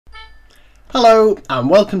Hello and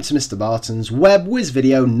welcome to Mr. Barton's Web Whiz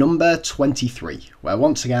video number 23, where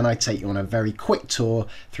once again I take you on a very quick tour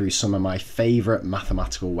through some of my favourite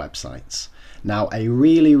mathematical websites. Now, a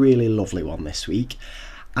really lovely one this week.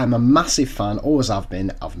 I'm a massive fan, always have been,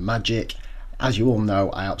 of magic. As you all know,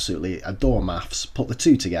 I absolutely adore maths. Put the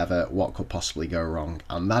two together, what could possibly go wrong?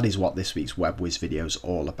 And that is what this week's Web Whiz video is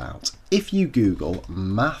all about. If you Google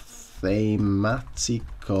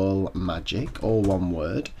mathematical magic, all one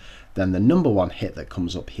word, then the number one hit that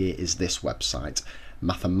comes up here is this website,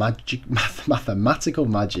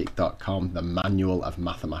 mathematicalmagic.com, the manual of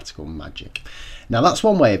mathematical magic. Now that's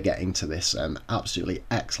one way of getting to this absolutely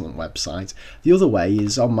excellent website. The other way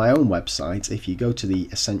is on my own website. If you go to the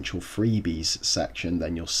essential freebies section,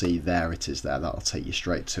 then you'll see there it is there. That'll take you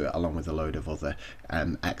straight to it, along with a load of other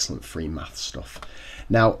excellent free math stuff.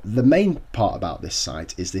 Now, the main part about this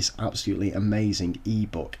site is this absolutely amazing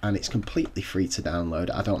ebook, and it's completely free to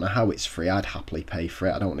download. I don't know how it's free. I'd happily pay for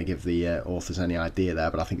it. I don't want to give the authors any idea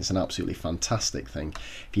there, but I think it's an absolutely fantastic thing.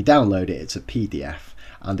 If you download it, it's a PDF,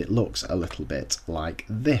 and it looks a little bit like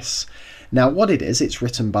this. Now, what it is, it's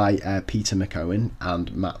written by Peter McOwen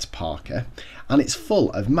and Matt Parker, and it's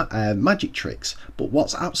full of magic tricks. But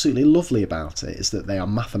what's absolutely lovely about it is that they are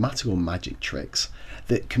mathematical magic tricks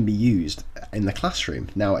that can be used in the classroom.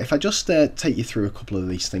 Now, if I just take you through a couple of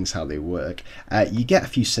these things, how they work, you get a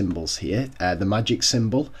few symbols here. The magic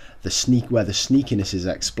symbol, where the sneakiness is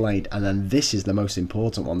explained, and then this is the most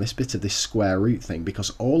important one, this bit of this square root thing,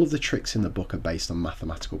 because all of the tricks in the book are based on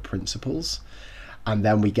mathematical principles. And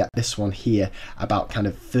then we get this one here about kind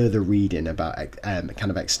of further reading about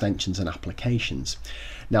kind of extensions and applications.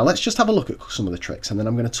 Now let's just have a look at some of the tricks, and then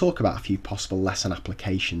I'm going to talk about a few possible lesson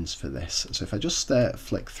applications for this. So if I just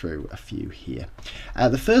flick through a few here.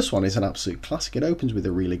 The first one is an absolute classic. It opens with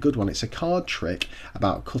a really good one. It's a card trick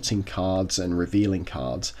about cutting cards and revealing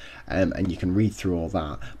cards, and you can read through all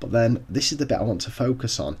that. But then this is the bit I want to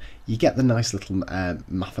focus on. You get the nice little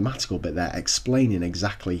mathematical bit there explaining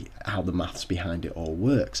exactly how the maths behind it all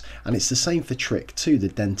works. And it's the same for trick 2, the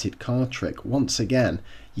dented card trick. Once again,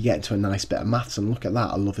 you get into a nice bit of maths, and look at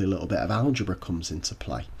that, a lovely little bit of algebra comes into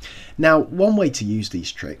play. Now, one way to use these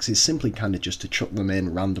tricks is simply kind of just to chuck them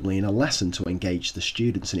in randomly in a lesson to engage the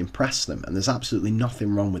students and impress them, and there's absolutely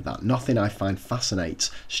nothing wrong with that. Nothing I find fascinates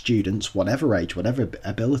students, whatever age, whatever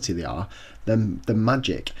ability they are, the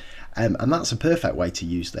magic. And that's a perfect way to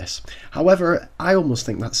use this. However, I almost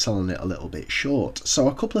think that's selling it a little bit short. So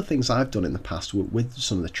a couple of things I've done in the past with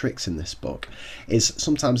some of the tricks in this book is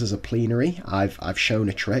sometimes as a plenary, I've shown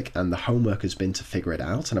a trick and the homework has been to figure it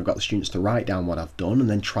out, and I've got the students to write down what I've done and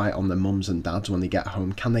then try it on their mums and dads when they get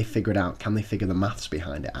home. Can they figure it out? Can they figure the maths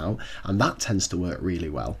behind it out? And that tends to work really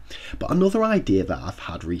well. But another idea that I've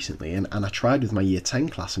had recently, and I tried with my year 10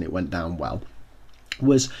 class and it went down well,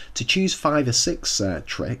 was to choose 5 or 6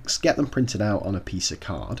 tricks, get them printed out on a piece of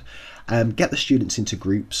card, get the students into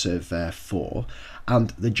groups of 4, and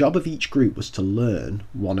the job of each group was to learn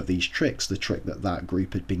one of these tricks, the trick that that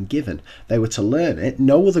group had been given. They were to learn it.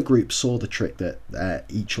 No other group saw the trick that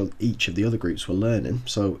each of the other groups were learning,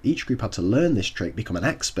 so each group had to learn this trick, become an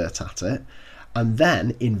expert at it, and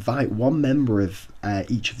then invite one member of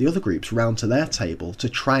each of the other groups round to their table to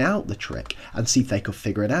try out the trick and see if they could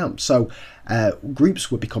figure it out. So groups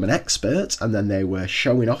were becoming experts, and then they were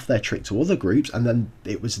showing off their trick to other groups, and then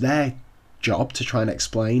it was their job to try and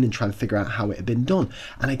explain and try and figure out how it had been done.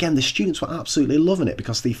 And again, the students were absolutely loving it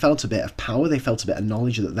because they felt a bit of power, they felt a bit of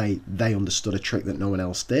knowledge that they understood a trick that no one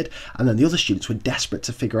else did, and then the other students were desperate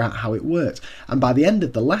to figure out how it worked. And by the end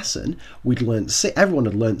of the lesson, everyone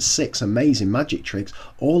had learnt 6 amazing magic tricks,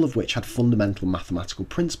 all of which had fundamental mathematical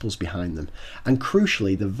principles behind them. And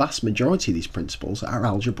crucially, the vast majority of these principles are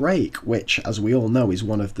algebraic, which, as we all know, is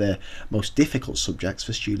one of the most difficult subjects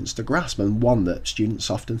for students to grasp, and one that students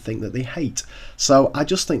often think that they hate. So I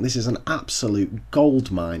just think this is an absolute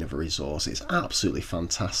gold mine of a resource. It's absolutely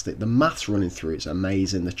fantastic. The maths running through it's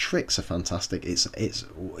amazing. The tricks are fantastic. It's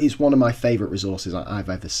one of my favourite resources I've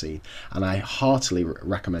ever seen, and I heartily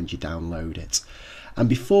recommend you download it. And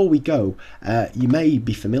before we go, you may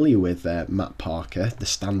be familiar with Matt Parker, the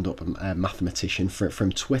stand-up mathematician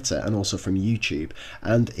from Twitter and also from YouTube.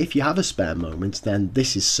 And if you have a spare moment, then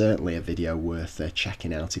this is certainly a video worth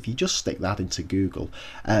checking out. If you just stick that into into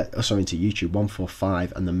YouTube,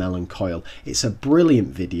 145 and the melon coil. It's a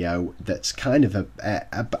brilliant video that's kind of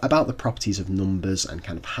about the properties of numbers and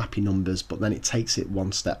kind of happy numbers, but then it takes it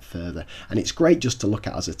one step further. And it's great just to look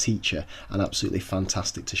at as a teacher, and absolutely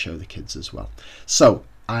fantastic to show the kids as well. So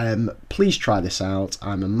please try this out.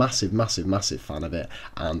 I'm a massive fan of it,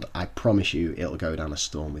 and I promise you it'll go down a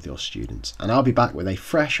storm with your students. And I'll be back with a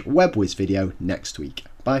fresh Web Whiz video next week.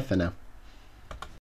 Bye for now.